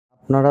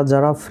আপনারা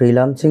যারা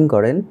ফ্রিল্যান্সিং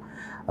করেন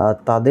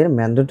তাদের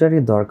ম্যান্ডেটরি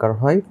দরকার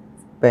হয়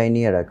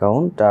পায়োনিয়ার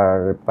অ্যাকাউন্ট। আর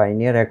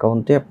পায়োনিয়ার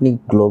অ্যাকাউন্টে আপনি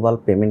গ্লোবাল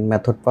পেমেন্ট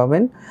মেথড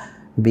পাবেন,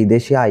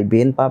 বিদেশি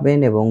আইবিএন পাবেন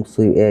এবং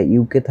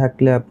ইউকে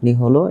থাকলে আপনি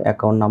হলো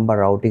অ্যাকাউন্ট নাম্বার,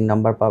 রাউটিং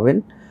নাম্বার পাবেন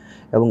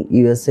এবং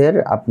ইউএসএর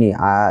আপনি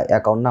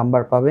অ্যাকাউন্ট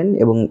নাম্বার পাবেন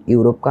এবং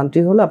ইউরোপ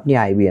কান্ট্রি হলে আপনি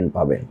আইবিএন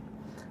পাবেন।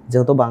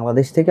 যেহেতু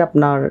বাংলাদেশ থেকে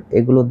আপনার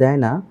এগুলো দেয়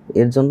না,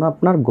 এর জন্য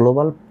আপনার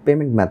গ্লোবাল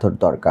পেমেন্ট মেথড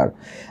দরকার।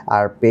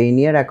 আর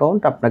পায়োনিয়ার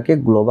অ্যাকাউন্ট আপনাকে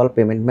গ্লোবাল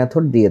পেমেন্ট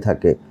মেথড দিয়ে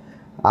থাকে।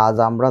 আজ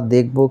আমরা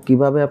দেখব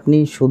কিভাবে আপনি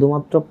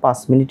শুধুমাত্র 5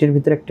 মিনিটের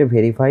ভিতরে একটা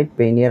ভেরিফাইড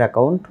পায়োনিয়ার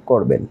অ্যাকাউন্ট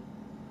করবেন।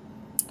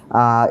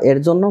 এর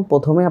জন্য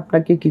প্রথমে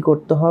আপনাকে কি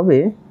করতে হবে,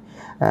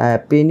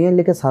 পায়োনিয়ার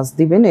লিখে সার্চ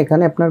দিবেন।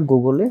 এখানে আপনার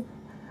গুগলে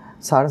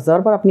সার্চ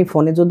দেওয়ার পর আপনি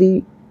ফোনে যদি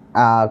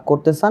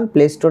করতে চান,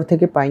 প্লে স্টোর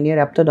থেকে পায়োনিয়ার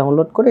অ্যাপটা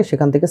ডাউনলোড করে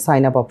সেখান থেকে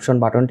সাইন আপ অপশন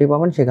বাটনটি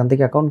পাবেন, সেখান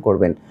থেকে অ্যাকাউন্ট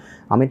করবেন।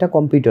 আমি এটা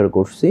কম্পিউটার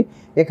করছি।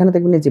 এখানে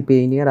দেখবেন যে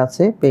পায়োনিয়ার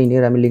আছে,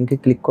 পায়োনিয়ার আমি লিঙ্কে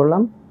ক্লিক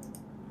করলাম।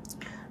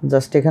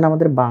 জাস্ট এখানে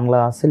আমাদের বাংলা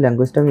আছে,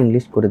 ল্যাঙ্গুয়েজটা আমি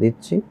ইংলিশ করে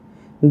দিচ্ছি।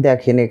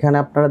 দেখেন এখানে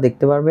আপনারা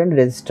দেখতে পারবেন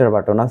রেজিস্টার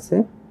বাটন আছে।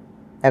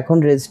 এখন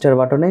রেজিস্টার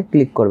বাটনে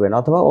ক্লিক করবেন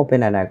অথবা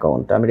ওপেন অ্যান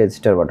অ্যাকাউন্ট। আমি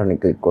রেজিস্টার বাটনে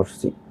ক্লিক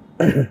করছি।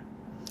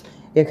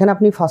 এখানে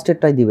আপনি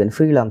ফার্স্টেরটাই দিবেন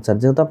ফ্রিল্যান্সার,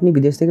 যেহেতু আপনি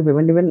বিদেশ থেকে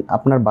পেমেন্ট নেবেন,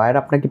 আপনার বায়ার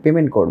আপনাকে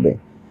পেমেন্ট করবে।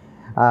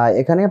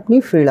 এখানে আপনি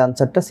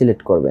ফ্রিল্যান্সারটা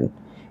সিলেক্ট করবেন,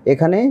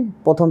 এখানে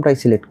প্রথমটাই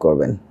সিলেক্ট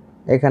করবেন।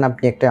 এখানে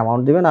আপনি একটা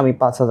অ্যামাউন্ট দিবেন, আমি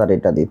 5000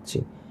 এটা দিচ্ছি।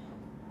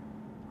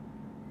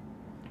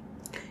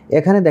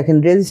 এখানে দেখেন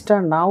register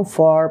now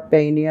for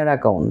pioneer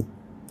account.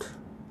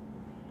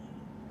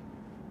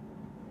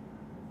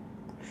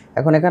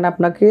 এখন এখানে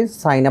আপনাকে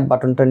সাইন আপ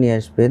বাটনটা নিয়ে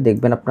আসবে,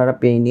 দেখবেন আপনারা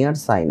পায়োনিয়ার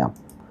সাইন আপ।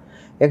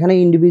 এখানে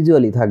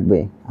ইন্ডিভিজুয়ালি থাকবে,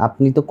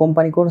 আপনি তো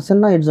কোম্পানি করছেন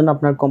না, এর জন্য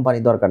আপনার কোম্পানি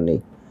দরকার নেই।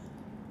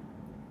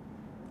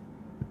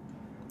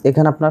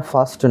 এখানে আপনার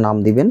ফার্স্ট নাম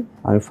দিবেন,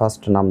 আমি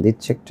ফার্স্ট নাম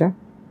দিচ্ছি একটা।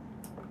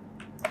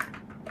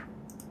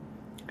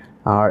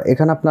 আর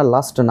এখানে আপনার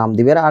লাস্ট নাম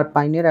দিবেন। আর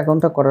পায়োনিয়ার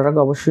অ্যাকাউন্টটা করার আগে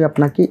অবশ্যই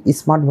আপনাকে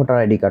স্মার্ট ভোটার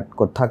আইডি কার্ড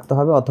থাকতে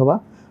হবে, অথবা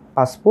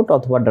পাসপোর্ট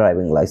অথবা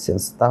ড্রাইভিং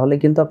লাইসেন্স, তাহলে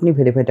কিন্তু আপনি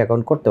ভেরিফাইড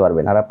অ্যাকাউন্ট করতে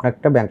পারবেন। আর আপনার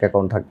একটা ব্যাঙ্ক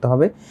অ্যাকাউন্ট থাকতে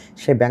হবে,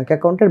 সেই ব্যাঙ্ক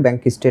অ্যাকাউন্টের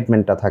ব্যাঙ্ক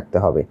স্টেটমেন্টটা থাকতে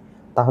হবে,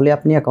 তাহলে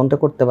আপনি অ্যাকাউন্টটা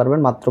করতে পারবেন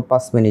মাত্র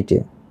 5 মিনিটে।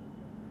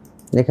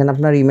 এখানে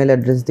আপনার ইমেল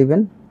অ্যাড্রেস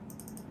দিবেন।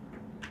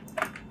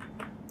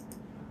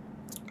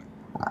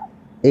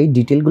 এই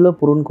ডিটেলগুলো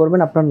পূরণ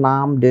করবেন, আপনার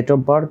নাম, ডেট অফ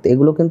বার্থ,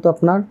 এগুলো কিন্তু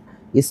আপনার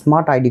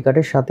স্মার্ট আইডি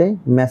কার্ডের সাথে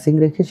ম্যাচিং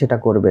রেখে সেটা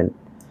করবেন।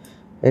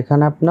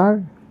 এখানে আপনার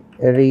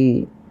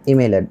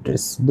ইমেল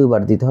অ্যাড্রেস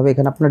 2বার দিতে হবে।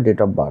 এখানে আপনার ডেট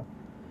অফ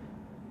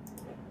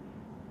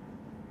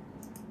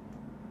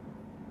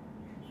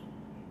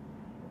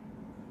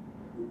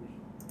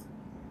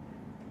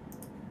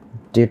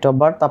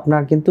বার্থ,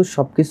 আপনার কিন্তু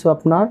সব কিছু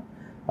আপনার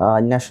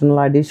ন্যাশনাল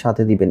আইডির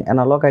সাথে দিবেন।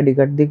 অ্যানালগ আইডি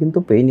কার্ড দিয়ে কিন্তু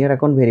পায়োনিয়ার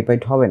অ্যাকাউন্ট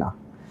ভেরিফাইড হবে না।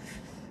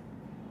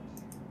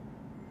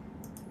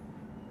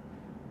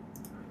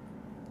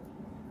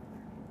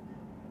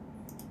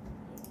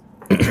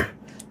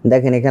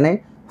 দেখেন এখানে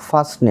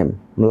first name,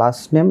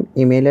 last name,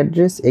 email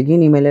address,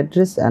 again email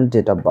address and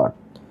date of birth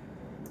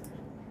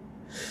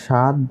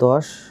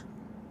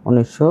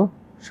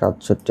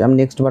 7/10/1967। আমি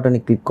নেক্সট বাটনে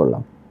ক্লিক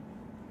করলাম।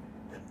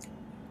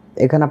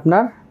 এখানে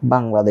আপনার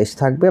বাংলাদেশ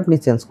থাকবে, আপনি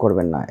চেঞ্জ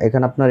করবেন না।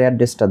 এখানে আপনার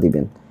অ্যাড্রেসটা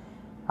দিবেন,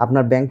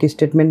 আপনার ব্যাংক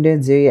স্টেটমেন্টে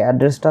যে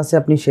অ্যাড্রেসটা আছে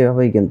আপনি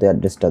সেভাবেই কিন্তু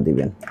অ্যাড্রেসটা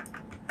দিবেন।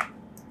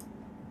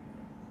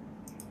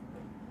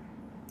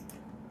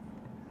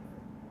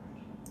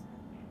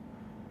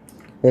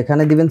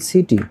 এখানে দিবেন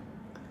সিটি,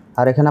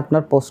 আর এখানে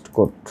আপনার পোস্ট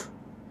কোড।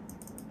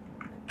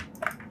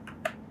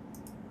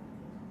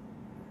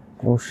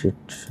 ও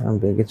শিট, আমি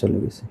ব্যাগে চলে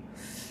গেছি।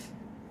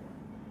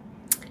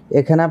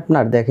 এখানে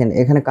আপনার দেখেন,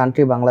 এখানে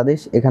কান্ট্রি বাংলাদেশ,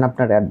 এখানে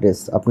আপনার অ্যাড্রেস,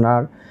 আপনার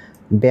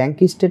ব্যাংক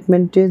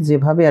স্টেটমেন্টে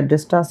যেভাবে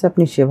অ্যাড্রেসটা আছে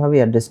আপনি সেভাবেই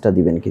অ্যাড্রেসটা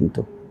দিবেন।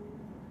 কিন্তু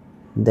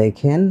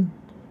দেখেন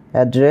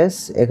অ্যাড্রেস,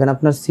 এখানে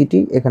আপনার সিটি,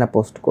 এখানে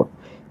পোস্ট কোড,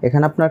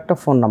 এখানে আপনার একটা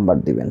ফোন নাম্বার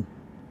দিবেন।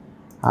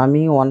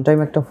 আমি ওয়ান টাইম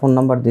একটা ফোন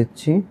নাম্বার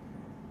দিচ্ছি,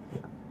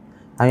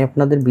 আমি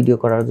আপনাদের ভিডিও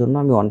করার জন্য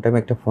আমি ওয়ান টাইম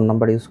একটা ফোন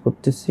নাম্বার ইউজ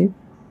করতেছি।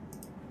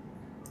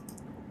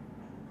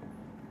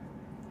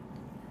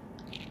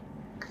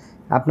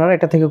 আপনারা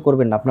এটা থেকে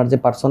করবেন না, আপনার যে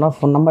পার্সোনাল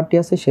ফোন নাম্বারটি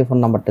আছে সেই ফোন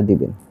নাম্বারটা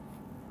দিবেন।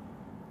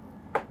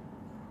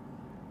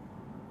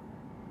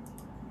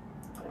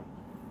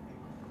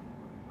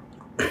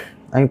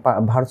 আমি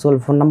ভার্চুয়াল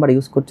ফোন নাম্বার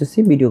ইউজ করতেছি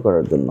ভিডিও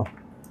করার জন্য।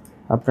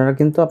 আপনারা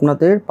কিন্তু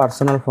আপনাদের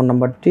পার্সোনাল ফোন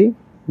নাম্বারটি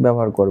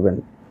ব্যবহার করবেন,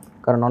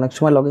 কারণ অনেক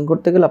সময় লগ ইন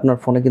করতে গেলে আপনার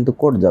ফোনে কিন্তু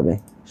কোড যাবে,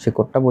 সে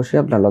কোডটা বসে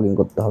আপনার লগ ইন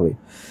করতে হবে।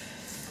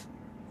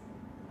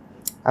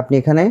 আপনি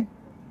এখানে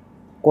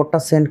কোডটা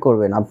সেন্ড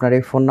করবেন, আপনার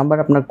এই ফোন নাম্বার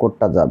আপনার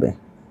কোডটা যাবে।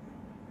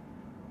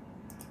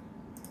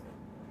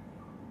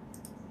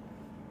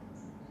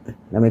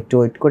 আমি একটু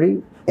ওয়েট করি।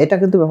 এটা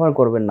কিন্তু ব্যবহার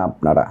করবেন না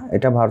আপনারা,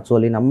 এটা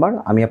ভার্চুয়ালি নাম্বার,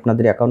 আমি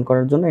আপনাদের অ্যাকাউন্ট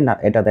করার জন্য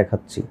এটা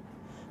দেখাচ্ছি।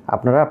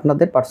 আপনারা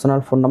আপনাদের পার্সোনাল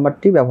ফোন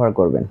নাম্বারটি ব্যবহার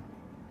করবেন,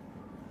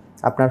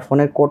 আপনার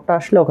ফোনের কোডটা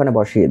আসলে ওখানে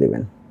বসিয়ে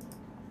দেবেন।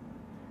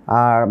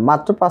 আর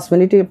মাত্র 5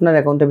 মিনিটেই আপনার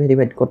অ্যাকাউন্টে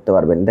ভেরিফাইড করতে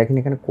পারবেন। দেখেন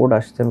এখানে কোড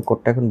আসছে, আমি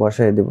কোডটা এখন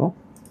বসিয়ে দেব।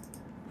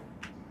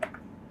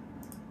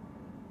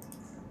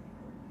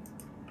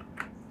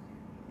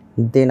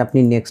 দেন আপনি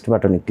নেক্সট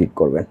বাটনে ক্লিক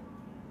করবেন।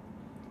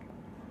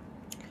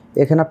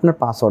 এখানে আপনার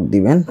পাসওয়ার্ড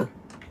দিবেন,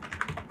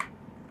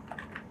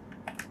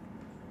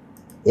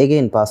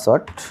 এগেইন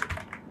পাসওয়ার্ড।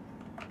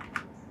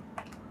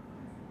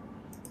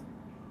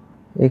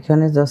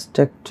 এখানে জাস্ট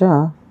একটা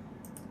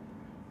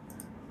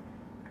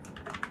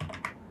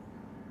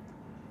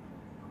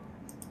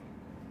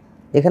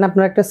এখানে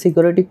আপনার একটা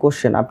সিকিউরিটি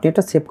কোশ্চেন আপনি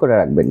এটা সেভ করে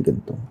রাখবেন,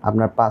 কিন্তু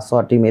আপনার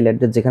পাসওয়ার্ড ইমেল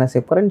অ্যাড্রেস যেখানে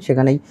সেভ করেন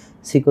সেখানেই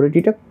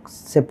সিকিউরিটিটা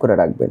সেভ করে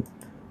রাখবেন।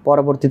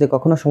 পরবর্তীতে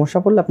কখনো সমস্যা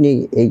পড়লে আপনি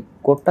এই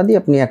কোডটা দিয়ে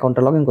আপনি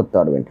অ্যাকাউন্টটা লগ ইন করতে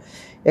পারবেন।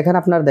 এখানে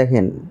আপনার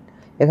দেখেন,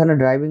 এখানে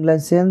driving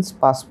licence,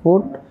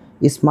 passport,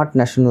 smart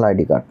national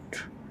ID card.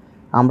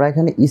 আমরা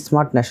এখানে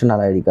স্মার্ট ন্যাশনাল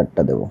আইডি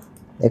কার্ডটা দেবো।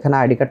 এখানে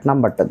আইডি কার্ড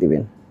নাম্বারটা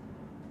দিবেন,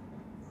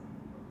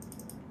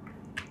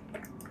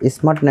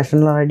 স্মার্ট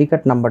ন্যাশনাল আইডি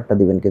কার্ড নাম্বারটা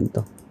দিবেন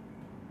কিন্তু।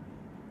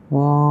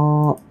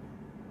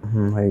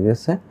 হয়ে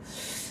গেছে।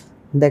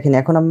 দেখেন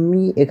এখন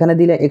আমি এখানে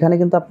দিলে এখানে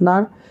কিন্তু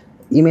আপনার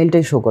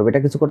ইমেলটাই শো করবে,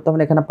 এটা কিছু করতে হবে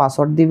না। এখানে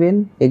পাসওয়ার্ড দিবেন,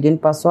 এগেইন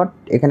পাসওয়ার্ড।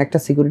 এখানে একটা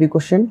সিকিউরিটি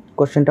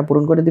কোশ্চেনটা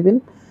পূরণ করে দিবেন।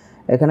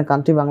 এখানে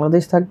কান্ট্রি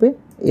বাংলাদেশ থাকবে,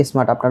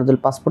 স্মার্ট। আপনার যদি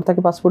পাসপোর্ট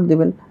থাকে পাসপোর্ট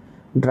দিবেন,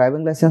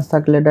 ড্রাইভিং লাইসেন্স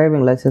থাকলে ড্রাইভিং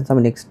লাইসেন্স।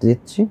 আমি নেক্সট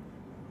দিচ্ছি।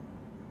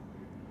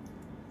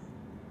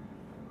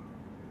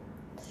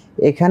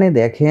 এখানে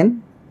দেখেন,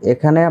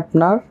 এখানে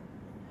আপনার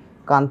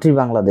কান্ট্রি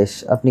বাংলাদেশ,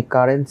 আপনি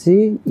কারেন্সি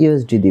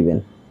ইউএসডি দিবেন।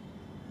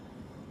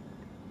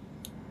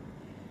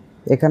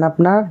 এখানে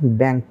আপনার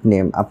ব্যাংক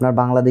নেম, আপনার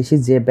বাংলাদেশি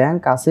যে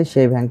ব্যাংক আছে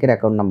সেই ব্যাংকের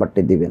অ্যাকাউন্ট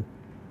নাম্বারটি দিবেন।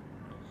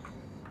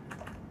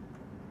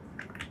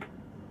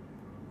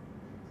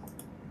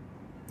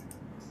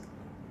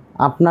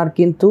 আপনার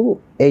কিন্তু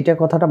এইটা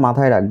কথাটা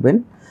মাথায় রাখবেন,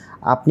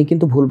 আপনি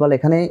কিন্তু ভুলভাল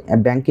এখানে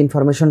ব্যাংক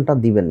ইনফরমেশনটা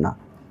দিবেন না।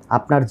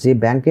 আপনার যে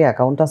ব্যাংকে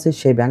অ্যাকাউন্ট আছে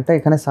সেই ব্যাংকটা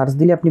এখানে সার্চ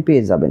দিলে আপনি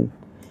পেয়ে যাবেন।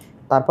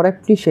 তারপরে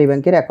আপনি সেই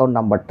ব্যাংকের অ্যাকাউন্ট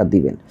নাম্বারটা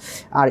দিবেন।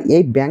 আর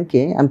এই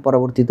ব্যাংকে আমি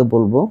পরবর্তীতে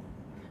বলবো,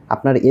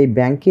 আপনার এই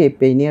ব্যাংকে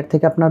পেইনিয়ার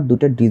থেকে আপনার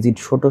দুটো ডিজিট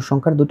ছোটো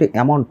সংখ্যার দুটো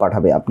অ্যামাউন্ট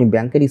পাঠাবে। আপনি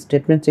ব্যাংকের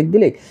স্টেটমেন্ট চেক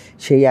দিলে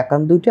সেই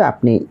অ্যাকাউন্ট দুইটা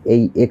আপনি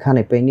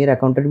এখানে পেইনিয়ার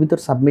অ্যাকাউন্টের ভিতর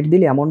সাবমিট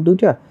দিলে অ্যামাউন্ট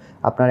দুইটা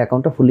আপনার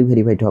অ্যাকাউন্টটা ফুলি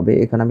ভেরিফাইড হবে।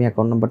 এখানে আমি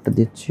অ্যাকাউন্ট নাম্বারটা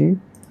দিচ্ছি।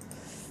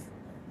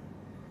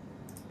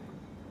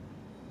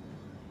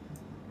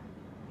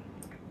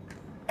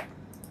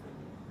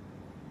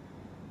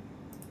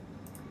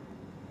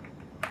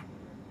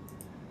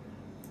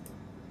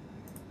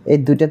 এই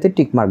দুইটাতে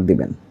টিক মার্ক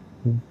দিবেন।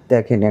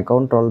 দেখেন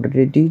অ্যাকাউন্ট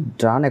অলরেডি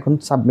ডান। এখন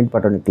সাবমিট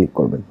বাটনে ক্লিক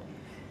করবেন।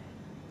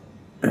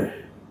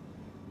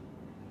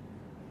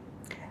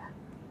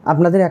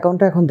 আপনাদের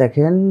অ্যাকাউন্টটা এখন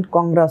দেখেন,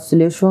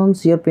 congratulations,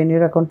 your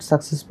পেনিয়ার account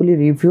successfully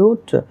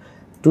reviewed,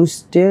 2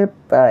 step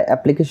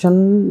application.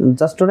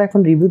 Just ওরা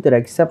এখন রিভিউতে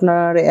রাখছে,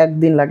 আপনার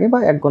একদিন লাগে বা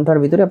 1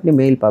 ঘন্টার ভিতরে আপনি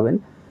মেইল পাবেন।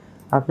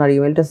 আপনার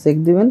ইমেলটা চেক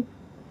দিবেন,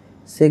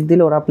 চেক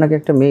দিলে ওরা আপনাকে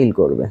একটা মেইল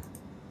করবে।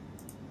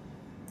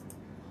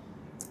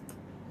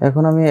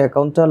 এখন আমি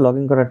অ্যাকাউন্টটা লগ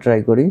ইন করার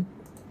ট্রাই করি।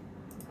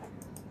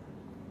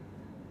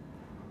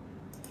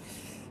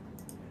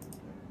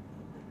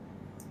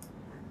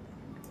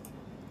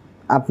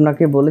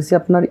 আপনাকে বলেছি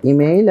আপনার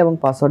ইমেইল এবং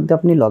পাসওয়ার্ড দিয়ে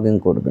আপনি লগ ইন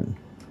করবেন।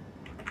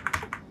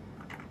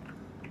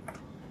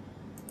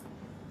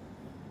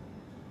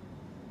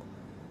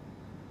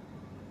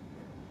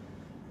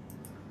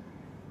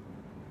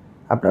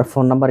 আপনার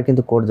ফোন নাম্বার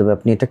কিন্তু কোড যাবে,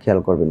 আপনি এটা খেয়াল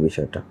করবেন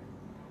বিষয়টা।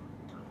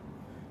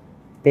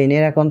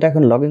 পেনের অ্যাকাউন্টটা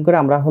এখন লগ ইন করে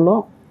আমরা হলো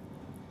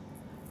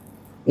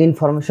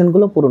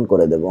ইনফরমেশনগুলো পূরণ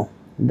করে দেব।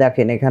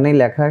 দেখেন এখানে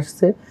লেখা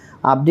আসছে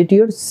আপডেট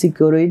ইউর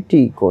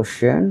সিকিউরিটি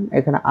কোশ্চেন।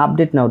 এখানে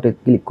আপডেট নাওতে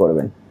ক্লিক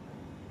করবেন।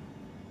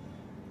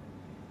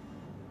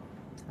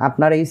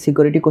 আপনার এই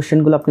সিকিউরিটি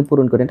কোশ্চেনগুলো আপনি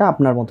পূরণ করেন, এটা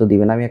আপনার মতো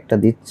দিবেন। আমি একটা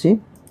দিচ্ছি।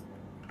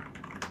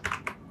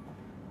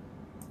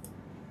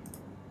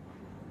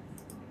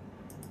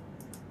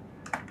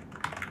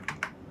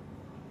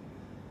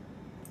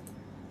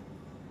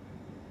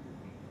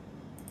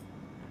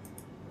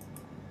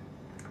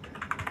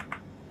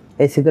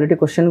 এই সিকিউরিটি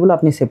কোশ্চেনগুলো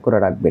আপনি সেভ করে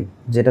রাখবেন,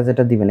 যেটা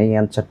যেটা দিবেন এই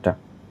অ্যান্সারটা।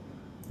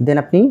 দেন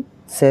আপনি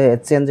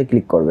চেঞ্জে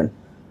ক্লিক করবেন।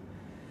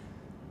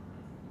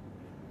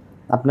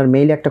 আপনার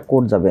মেইলে একটা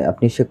কোড যাবে,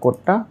 আপনি সে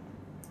কোডটা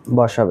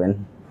বসাবেন।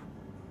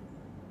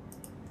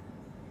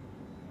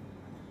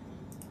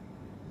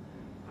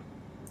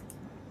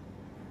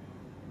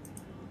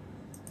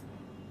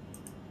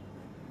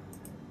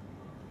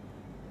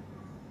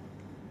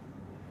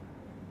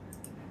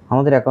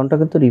 আমাদের অ্যাকাউন্টটা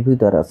কিন্তু রিভিউ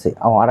দেওয়ার আছে।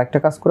 আর একটা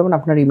কাজ করবেন,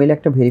 আপনার ইমেইলে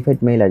একটা ভেরিফাইড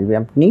মেইল আসবে,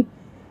 আপনি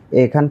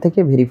এখান থেকে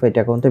ভেরিফাইড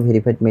অ্যাকাউন্টে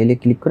ভেরিফাইড মেইলে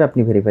ক্লিক করে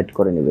আপনি ভেরিফাইড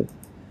করে নেবেন।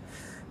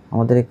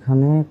 আমাদের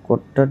এখানে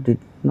কোডটা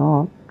ডিড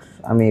নট,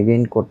 আমি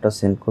এগেইন কোডটা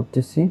সেন্ড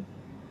করতেছি।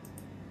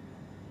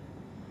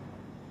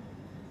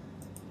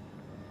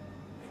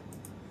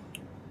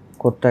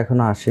 কোডটা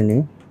এখনো আসেনি।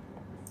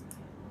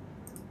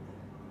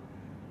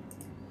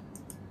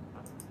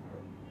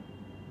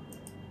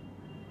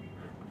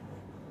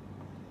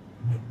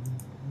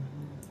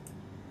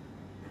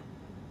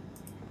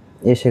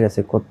 এসে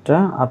গেছে কোডটা।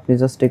 আপনি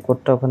জাস্ট এই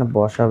কোডটা ওখানে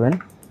বসাবেন,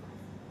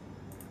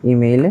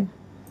 ইমেইলে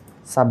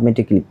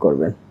সাবমিটে ক্লিক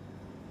করবেন।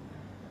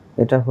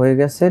 এটা হয়ে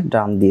গেছে,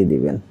 ডান দিয়ে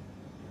দিবেন।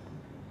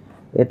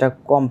 এটা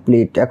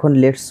কমপ্লিট। এখন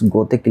লেটস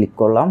গোতে ক্লিক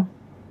করলাম।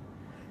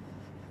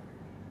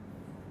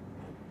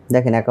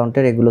 দেখেন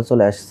অ্যাকাউন্টের এগুলো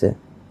চলে আসছে।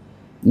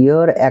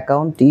 ইয়োর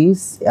অ্যাকাউন্ট ইজ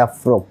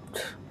অ্যাপ্রুভড,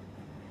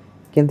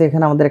 কিন্তু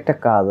এখানে আমাদের একটা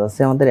কাজ আছে,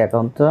 আমাদের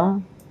অ্যাকাউন্টটা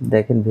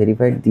দেখেন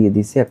ভেরিফাইড দিয়ে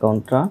দিছি,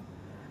 অ্যাকাউন্টটা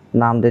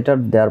নাম ডেটা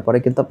দেওয়ার পরে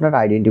কিন্তু আপনার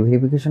আইডেন্টি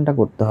ভেরিফিকেশনটা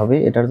করতে হবে।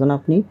 এটার জন্য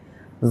আপনি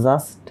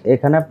জাস্ট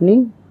এখানে আপনি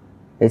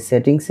এই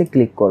সেটিংসে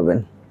ক্লিক করবেন,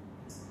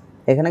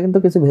 এখানে কিন্তু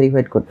কিছু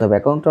ভেরিফাইড করতে হবে,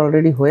 অ্যাকাউন্ট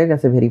অলরেডি হয়ে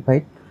গেছে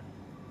ভেরিফাইড।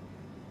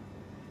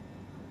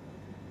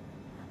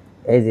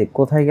 এই যে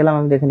কোথায় গেলাম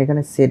আমি দেখেন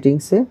এখানে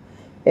সেটিংসে,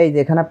 এই যে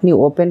এখানে আপনি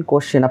ওপেন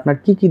কোশ্চেন আপনার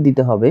কি কি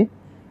দিতে হবে,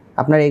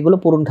 আপনার এগুলো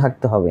পূরণ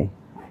থাকতে হবে।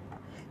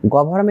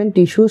 গভর্নমেন্ট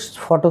ইস্যুস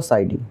ফটোস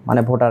আইডি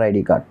মানে ভোটার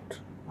আইডি কার্ড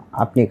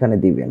আপনি এখানে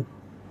দিবেন।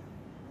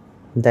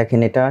 দেখেন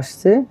এটা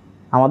আসছে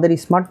আমাদের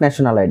স্মার্ট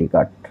ন্যাশনাল আইডি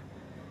কার্ড,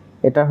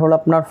 এটা হলো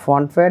আপনার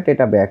ফ্রন্ট প্যাড,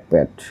 এটা ব্যাক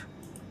প্যাড।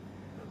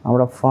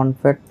 আমরা ফ্রন্ট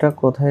প্যাডটা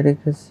কোথায়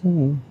রেখেছি,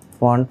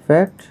 ফ্রন্ট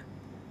প্যাড,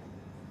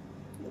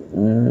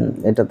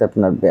 এটাতে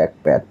আপনার ব্যাক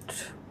প্যাড।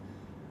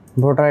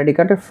 ভোটার আইডি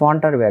কার্ডের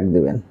ফ্রন্ট আর ব্যাক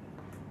দিবেন,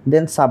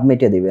 দেন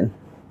সাবমিটে দিবেন।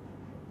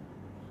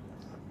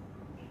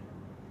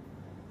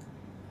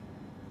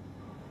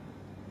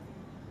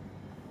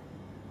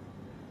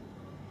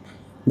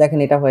 দেখেন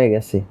এটা হয়ে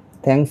গেছে,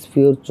 থ্যাঙ্কস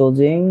ফর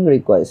চুজিং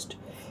রিকোয়েস্ট।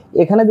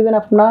 এখানে দিবেন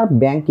আপনার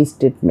ব্যাংক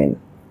স্টেটমেন্ট,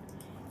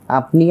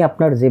 আপনি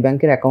আপনার যে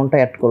ব্যাংকের অ্যাকাউন্টটা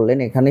অ্যাড করলেন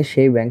এখানে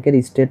সেই ব্যাংকের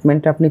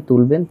স্টেটমেন্টটা আপনি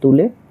তুলবেন,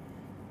 তুলে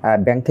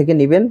ব্যাংক থেকে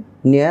নেবেন,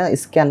 নিয়ে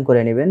স্ক্যান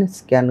করে নেবেন,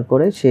 স্ক্যান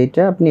করে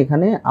সেইটা আপনি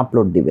এখানে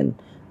আপলোড দিবেন।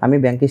 আমি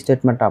ব্যাংক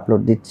স্টেটমেন্টটা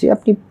আপলোড দিচ্ছি,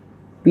 আপনি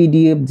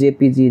পিডিএফ,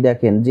 জেপিজি,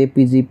 দেখেন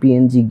জেপিজি,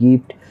 পিএনজি,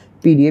 গিফট,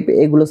 পিডিএফ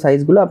এগুলো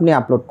সাইজগুলো আপনি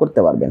আপলোড করতে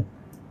পারবেন।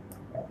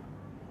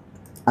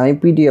 আমি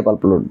পিডিএফ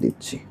আপলোড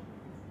দিচ্ছি।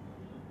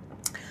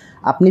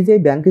 আপনি যে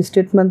ব্যাংক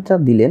স্টেটমেন্টটা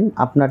দিলেন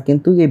আপনার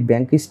কিন্তু এই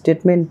ব্যাংক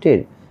স্টেটমেন্টের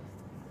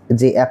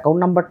যে অ্যাকাউন্ট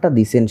নাম্বারটা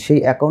দিয়েছেন সেই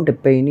অ্যাকাউন্টে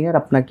পেইনিয়ার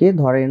আপনাকে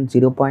ধরেন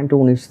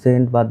 0.19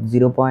 সেন্ট বা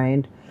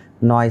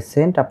 0.9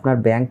 সেন্ট আপনার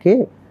ব্যাংকে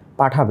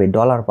পাঠাবে,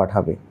 ডলার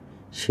পাঠাবে।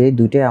 সেই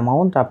দুইটা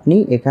অ্যামাউন্ট আপনি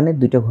এখানে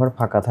দুইটা ঘর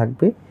ফাঁকা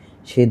থাকবে,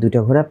 সেই দুইটা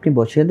ঘরে আপনি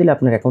বসিয়ে দিলে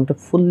আপনার অ্যাকাউন্টটা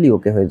ফুললি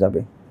ওকে হয়ে যাবে।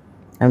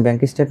 আমি ব্যাংক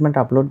স্টেটমেন্ট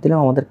আপলোড দিলাম,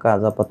 আমাদের কাজ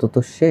আপাতত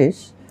শেষ।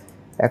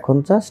 এখন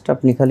জাস্ট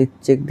আপনি খালি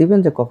চেক দিবেন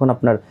যে কখন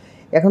আপনার,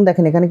 এখন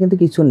দেখেন এখানে কিন্তু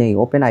কিছু নেই,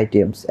 ওপেন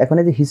আইটেমস। এখন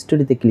এই যে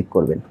হিস্টোরিতে ক্লিক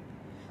করবেন,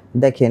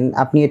 দেখেন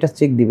আপনি এটা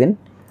চেক দিবেন,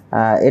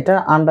 এটা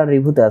আন্ডার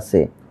রিভিউতে আছে,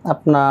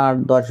 আপনার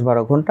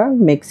 10-12 ঘন্টা,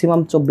 ম্যাক্সিমাম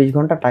 24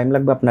 ঘন্টা টাইম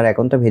লাগবে আপনার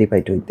অ্যাকাউন্টটা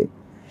ভেরিফাইড হইতে।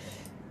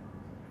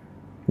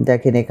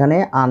 দেখেন এখানে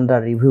আন্ডার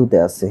রিভিউতে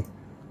আছে,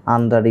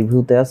 আন্ডার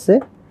রিভিউতে আছে।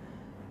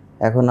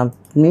 এখন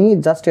আপনি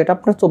জাস্ট এটা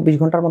আপনার 24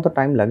 ঘন্টার মতো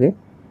টাইম লাগে।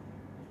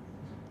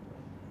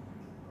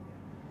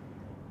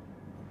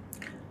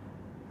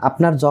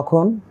 আপনার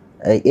যখন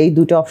এই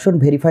দুটো অপশন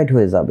ভেরিফাইড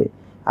হয়ে যাবে,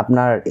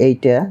 আপনার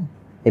এইটা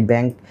এই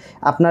ব্যাংক,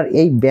 আপনার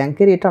এই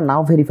ব্যাংকের এটা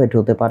নাও ভেরিফাইড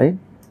হতে পারে,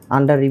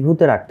 আন্ডার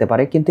রিভিউতে রাখতে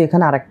পারে, কিন্তু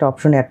এখানে আরেকটা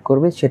অপশন অ্যাড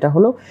করবে, সেটা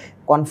হলো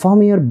কনফার্ম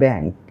ইওর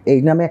ব্যাংক, এই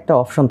নামে একটা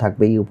অপশন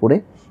থাকবে এই উপরে,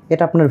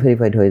 এটা আপনার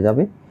ভেরিফাইড হয়ে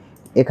যাবে।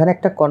 এখানে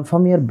একটা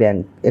কনফার্ম ইওর ব্যাংক,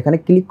 এখানে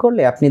ক্লিক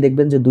করলে আপনি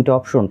দেখবেন যে দুটো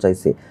অপশন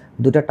চাইছে,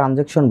 দুটো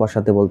ট্রানজ্যাকশন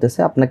বসাতে বলতেছে।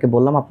 আপনাকে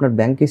বললাম আপনার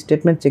ব্যাংক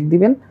স্টেটমেন্ট চেক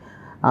দিবেন,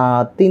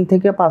 3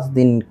 থেকে 5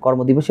 দিন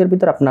কর্মদিবসের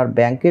ভিতর আপনার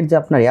ব্যাংকের যে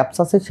আপনার অ্যাপস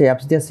আছে সেই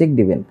অ্যাপস দিয়ে চেক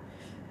দিবেন।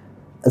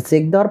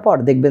 চেক দেওয়ার পর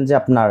দেখবেন যে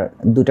আপনার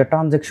দুটো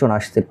ট্রানজ্যাকশন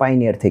আসছে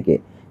পাইনিয়ার থেকে,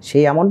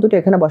 সেই অ্যামাউন্ট দুটো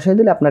এখানে বসাই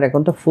দিলে আপনার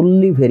অ্যাকাউন্টটা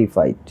ফুললি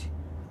ভেরিফাইড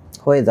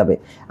হয়ে যাবে।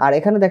 আর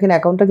এখানে দেখেন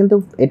অ্যাকাউন্টটা কিন্তু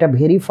এটা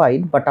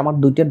ভেরিফাইড, বাট আমার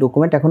দুইটা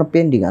ডকুমেন্ট এখনও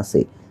পেন্ডিং আছে।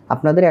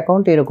 আপনাদের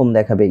অ্যাকাউন্ট এরকম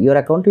দেখাবে, your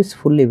account is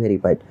fully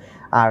verified.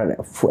 R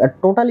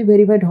totally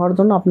verified হওয়ার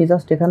জন্য আপনি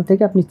জাস্ট এখান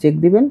থেকে আপনি চেক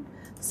দিবেন,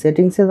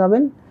 সেটিংসে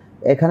যাবেন,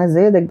 এখানে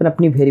যেয়ে দেখবেন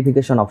আপনি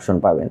ভেরিফিকেশন অপশন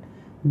পাবেন,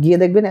 গিয়ে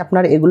দেখবেন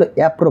আপনার এগুলো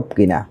অ্যাপ্রুভ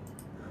কিনা।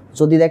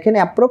 যদি দেখেন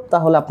অ্যাপ্রুভ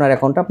তাহলে আপনার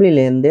অ্যাকাউন্টে আপনি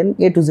লেনদেন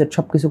A to Z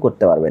সব কিছু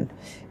করতে পারবেন।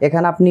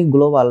 এখানে আপনি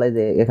গ্লোবাল,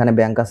 যে এখানে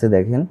ব্যাংক আছে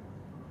দেখেন,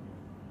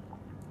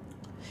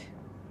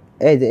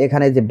 এই যে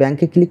এখানে যে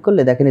ব্যাংকে ক্লিক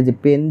করলে দেখেন এই যে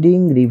পেন্ডিং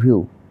রিভিউ,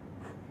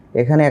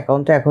 এখানে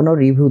অ্যাকাউন্টটা এখনও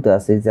রিভিউতে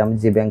আছে, যে আমি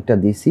যে ব্যাংকটা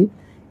দিছি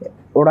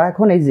ওরা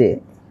এখন এই যে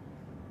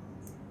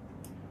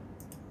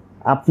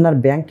আপনার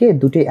ব্যাংকে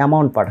দুটো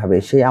অ্যামাউন্ট পাঠাবে,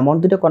 সেই অ্যামাউন্ট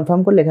দুটো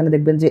কনফার্ম করলে এখানে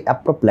দেখবেন যে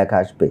অ্যাপ্রুভ লেখা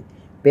আসবে,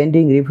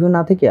 পেন্ডিং রিভিউ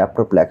না থেকে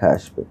অ্যাপ্রুভ লেখা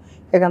আসবে।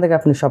 এখান থেকে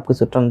আপনি সব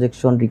কিছু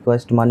ট্রানজ্যাকশন,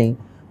 রিকোয়েস্ট মানি,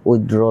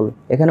 উইথড্রল,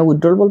 এখানে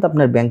উইথড্রল বলতে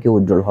আপনার ব্যাংকে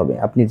উইথড্রল হবে,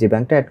 আপনি যে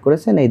ব্যাংকটা অ্যাড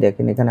করেছেন। এই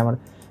দেখেন এখানে আমার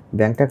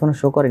ব্যাংকটা এখনও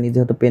শো করেনি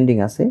যেহেতু পেন্ডিং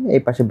আছে,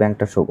 এই পাশে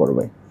ব্যাংকটা শো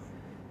করবে।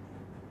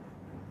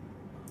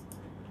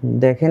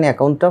 দেখেন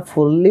অ্যাকাউন্টটা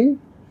fully,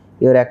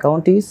 your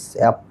account is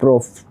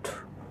approved.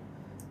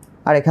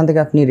 আর এখান থেকে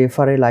আপনি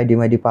রেফারেল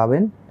আইডি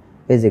পাবেন,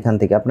 এই যেখান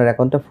থেকে আপনার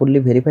অ্যাকাউন্টটা ফুললি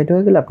ভেরিফাইড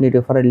হয়ে গেলে আপনি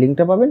রেফারেল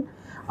লিঙ্কটা পাবেন,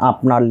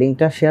 আপনার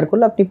লিঙ্কটা শেয়ার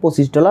করলে আপনি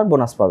 $25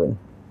 বোনাস পাবেন।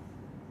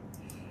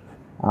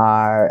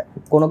 আর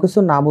কোনো কিছু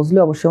না বুঝলে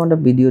অবশ্যই আমাদের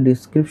ভিডিও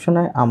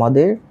ডিসক্রিপশনে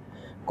আমাদের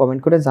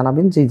কমেন্ট করে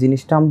জানাবেন যে এই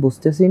জিনিসটা আমি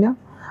বুঝতেছি না।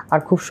 আর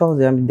খুব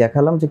সহজে আমি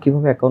দেখালাম যে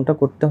কীভাবে অ্যাকাউন্টটা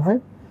করতে হয়।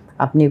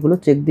 আপনি এগুলো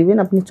চেক দিবেন,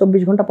 আপনি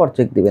 24 ঘন্টা পর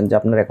চেক দিবেন যে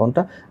আপনার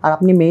অ্যাকাউন্টটা, আর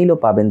আপনি মেইলও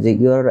পাবেন যে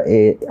ইওর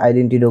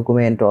আইডেন্টি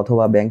ডকুমেন্ট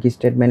অথবা ব্যাংক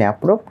স্টেটমেন্ট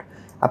অ্যাপ্রুভড,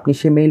 আপনি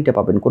সেই মেইলটা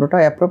পাবেন। কোনোটা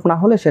অ্যাপ্রুভ না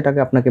হলে সেটাকে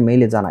আপনাকে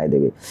মেইলে জানাই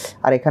দেবে।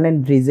 আর এখানে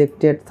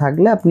রিজেক্টেড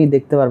থাকলে আপনি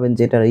দেখতে পারবেন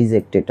যে এটা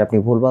রিজেক্টেড, আপনি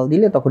ভুলভাল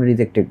দিলে তখন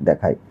রিজেক্টেড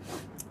দেখায়।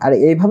 আর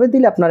এইভাবে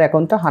দিলে আপনার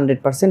অ্যাকাউন্টটা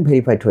 100%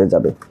 ভেরিফাইড হয়ে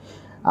যাবে।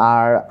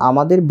 আর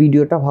আমাদের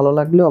ভিডিওটা ভালো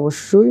লাগলে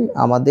অবশ্যই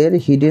আমাদের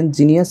হিডেন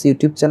জিনিয়াস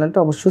ইউটিউব চ্যানেলটা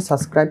অবশ্যই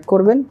সাবস্ক্রাইব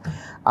করবেন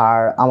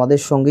আর আমাদের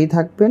সঙ্গেই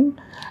থাকবেন।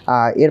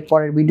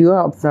 এরপরের ভিডিও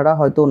আপনারা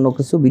হয়তো অন্য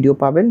কিছু ভিডিও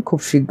পাবেন খুব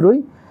শীঘ্রই।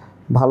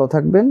 ভালো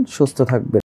থাকবেন, সুস্থ থাকবেন।